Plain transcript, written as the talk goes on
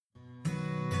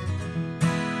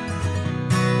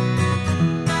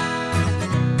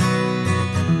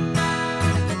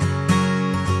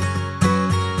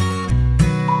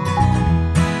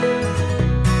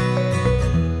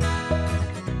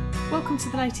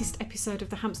latest episode of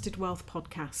the Hampstead Wealth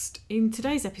podcast. In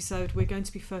today's episode, we're going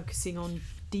to be focusing on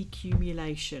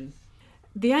decumulation.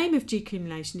 The aim of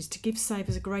decumulation is to give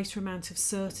savers a greater amount of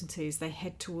certainty as they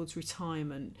head towards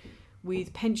retirement,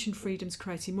 with pension freedoms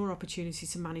creating more opportunity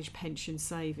to manage pension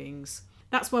savings.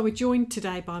 That's why we're joined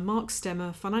today by Mark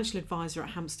Stemmer, financial advisor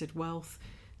at Hampstead Wealth,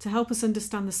 to help us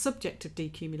understand the subject of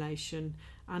decumulation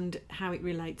and how it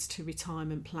relates to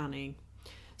retirement planning.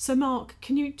 So Mark,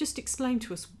 can you just explain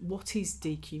to us what is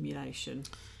decumulation?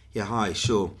 Yeah, hi,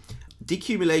 sure.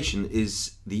 Decumulation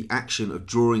is the action of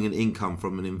drawing an income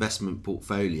from an investment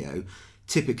portfolio,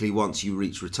 typically once you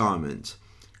reach retirement.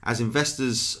 As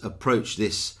investors approach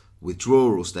this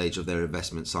withdrawal stage of their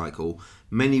investment cycle,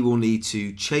 many will need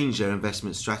to change their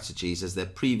investment strategies as their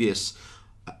previous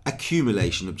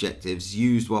accumulation objectives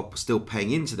used while still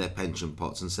paying into their pension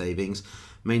pots and savings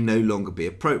may no longer be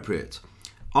appropriate.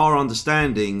 Our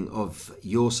understanding of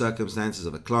your circumstances,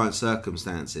 of a client's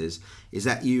circumstances, is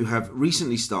that you have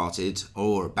recently started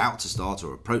or about to start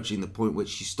or approaching the point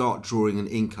which you start drawing an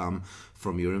income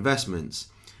from your investments.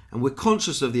 And we're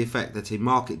conscious of the effect that a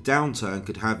market downturn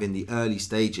could have in the early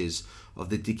stages of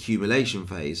the decumulation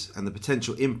phase and the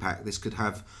potential impact this could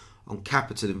have on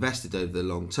capital invested over the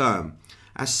long term.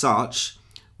 As such,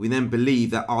 we then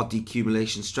believe that our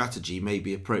decumulation strategy may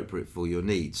be appropriate for your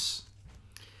needs.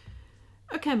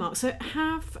 Okay, Mark, so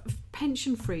have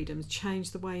pension freedoms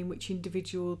changed the way in which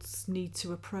individuals need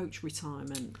to approach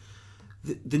retirement?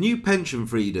 The new pension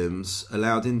freedoms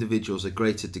allowed individuals a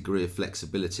greater degree of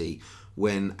flexibility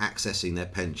when accessing their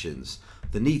pensions.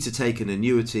 The need to take an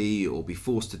annuity or be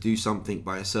forced to do something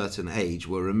by a certain age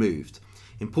were removed.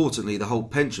 Importantly, the whole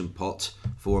pension pot,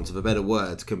 for want of a better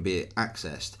word, can be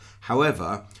accessed.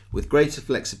 However, with greater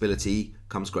flexibility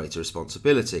comes greater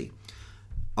responsibility.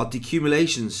 Our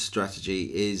decumulation strategy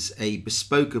is a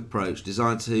bespoke approach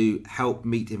designed to help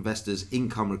meet investors'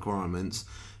 income requirements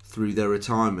through their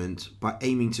retirement by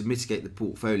aiming to mitigate the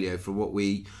portfolio from what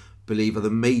we believe are the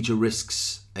major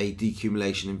risks a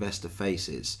decumulation investor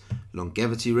faces.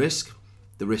 Longevity risk,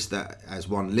 the risk that as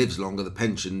one lives longer, the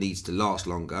pension needs to last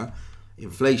longer.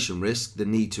 Inflation risk, the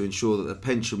need to ensure that the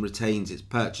pension retains its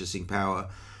purchasing power.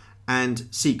 And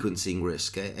sequencing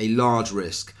risk, a large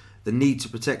risk, the need to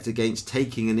protect against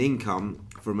taking an income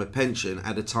from a pension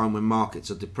at a time when markets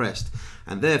are depressed,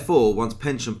 and therefore one's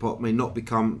pension pot may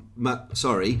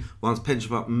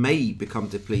become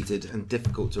depleted and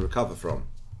difficult to recover from.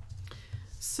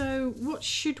 So what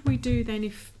should we do then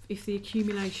if the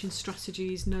accumulation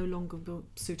strategy is no longer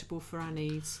suitable for our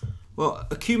needs? Well,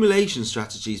 accumulation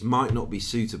strategies might not be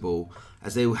suitable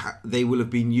as they will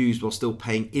have been used while still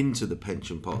paying into the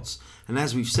pension pots. And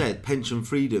as we've said, pension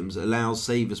freedoms allows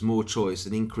savers more choice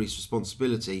and increased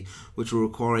responsibility, which will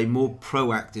require a more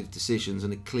proactive decisions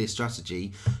and a clear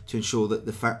strategy to ensure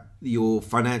that your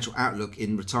financial outlook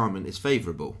in retirement is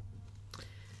favourable.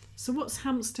 So what's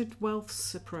Hampstead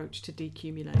Wealth's approach to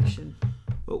decumulation?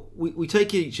 Well, we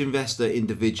take each investor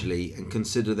individually and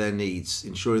consider their needs,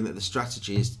 ensuring that the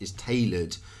strategy is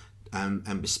tailored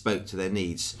and bespoke to their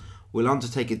needs. We'll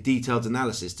undertake a detailed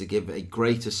analysis to give a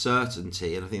greater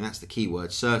certainty, and I think that's the key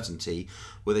word, certainty,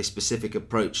 with a specific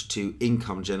approach to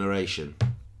income generation.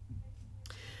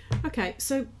 Okay,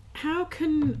 so how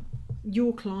can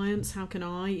your clients, how can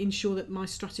I ensure that my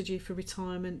strategy for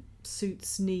retirement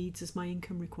suits needs as my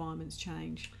income requirements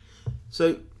change?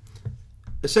 So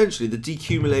essentially, the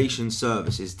decumulation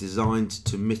service is designed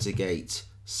to mitigate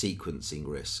sequencing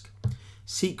risk.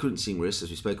 Sequencing risk, as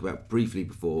we spoke about briefly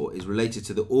before, is related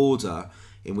to the order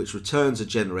in which returns are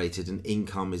generated and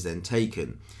income is then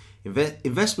taken.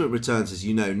 Investment returns, as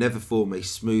you know, never form a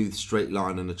smooth, straight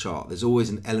line on a chart. There's always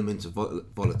an element of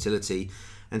volatility,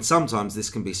 and sometimes this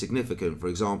can be significant. For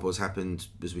example, as happened,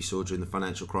 as we saw during the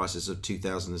financial crisis of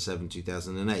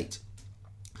 2007-2008.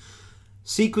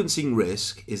 Sequencing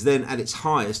risk is then at its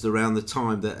highest around the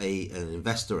time that an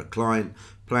investor, a client,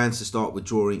 plans to start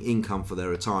withdrawing income for their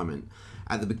retirement,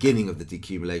 at the beginning of the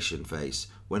decumulation phase,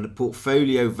 when the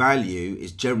portfolio value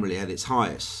is generally at its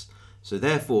highest. So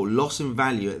therefore, loss in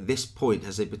value at this point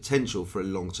has a potential for a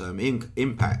long-term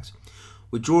impact.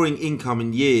 Withdrawing income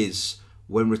in years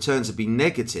when returns have been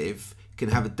negative can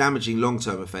have a damaging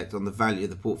long-term effect on the value of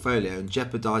the portfolio and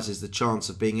jeopardizes the chance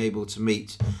of being able to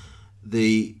meet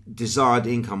the desired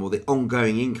income or the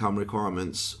ongoing income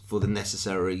requirements for the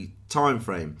necessary time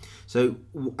frame. So,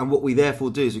 and what we therefore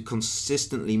do is we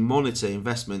consistently monitor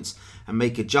investments and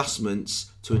make adjustments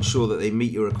to ensure that they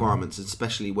meet your requirements,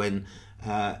 especially when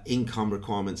income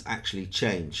requirements actually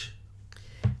change.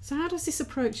 So how does this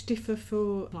approach differ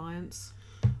for clients?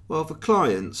 Well, for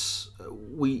clients,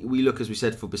 we look, as we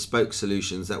said, for bespoke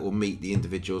solutions that will meet the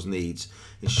individual's needs,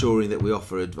 ensuring that we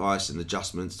offer advice and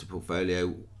adjustments to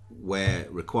portfolio where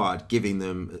required, giving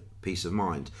them peace of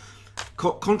mind.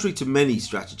 Contrary to many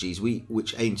strategies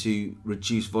which aim to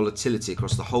reduce volatility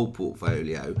across the whole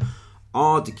portfolio,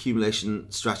 our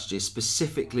decumulation strategy is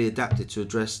specifically adapted to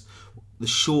address the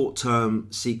short-term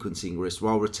sequencing risk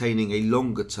while retaining a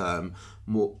longer-term,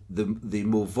 the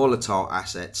more volatile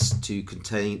assets to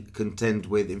contend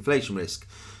with inflation risk.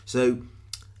 So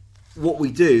what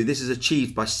we do, this is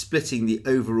achieved by splitting the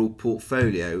overall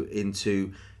portfolio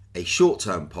into a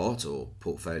short-term pot or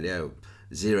portfolio,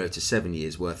 0 to 7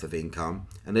 years worth of income,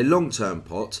 and a long-term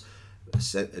pot,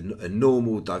 a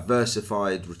normal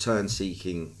diversified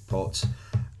return-seeking pot.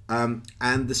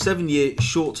 And the 7-year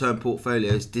short-term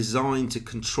portfolio is designed to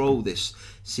control this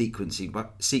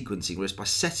sequencing risk by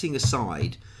setting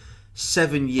aside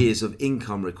 7 years of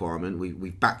income requirement.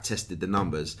 We've back-tested the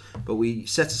numbers, but we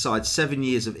set aside 7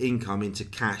 years of income into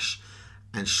cash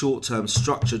and short-term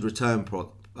structured return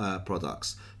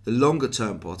products. The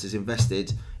longer-term pot is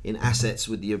invested in assets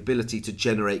with the ability to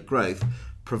generate growth,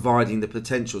 providing the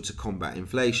potential to combat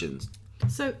inflation.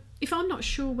 So if I'm not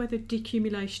sure whether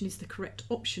decumulation is the correct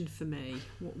option for me,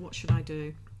 what should I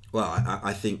do? Well,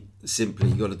 I think simply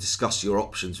you've got to discuss your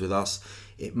options with us.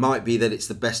 It might be that it's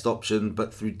the best option,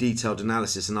 but through detailed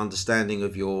analysis and understanding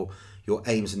of your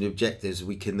aims and objectives,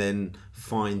 we can then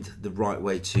find the right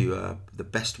way to, the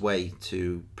best way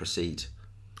to proceed.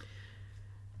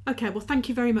 Okay, well, thank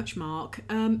you very much, Mark.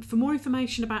 For more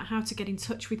information about how to get in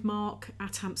touch with Mark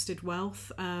at Hampstead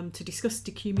Wealth to discuss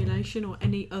decumulation or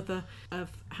any other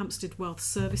of Hampstead Wealth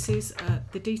services,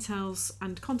 the details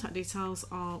and contact details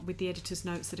are with the editor's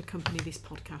notes that accompany this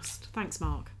podcast. Thanks,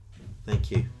 Mark.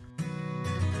 Thank you.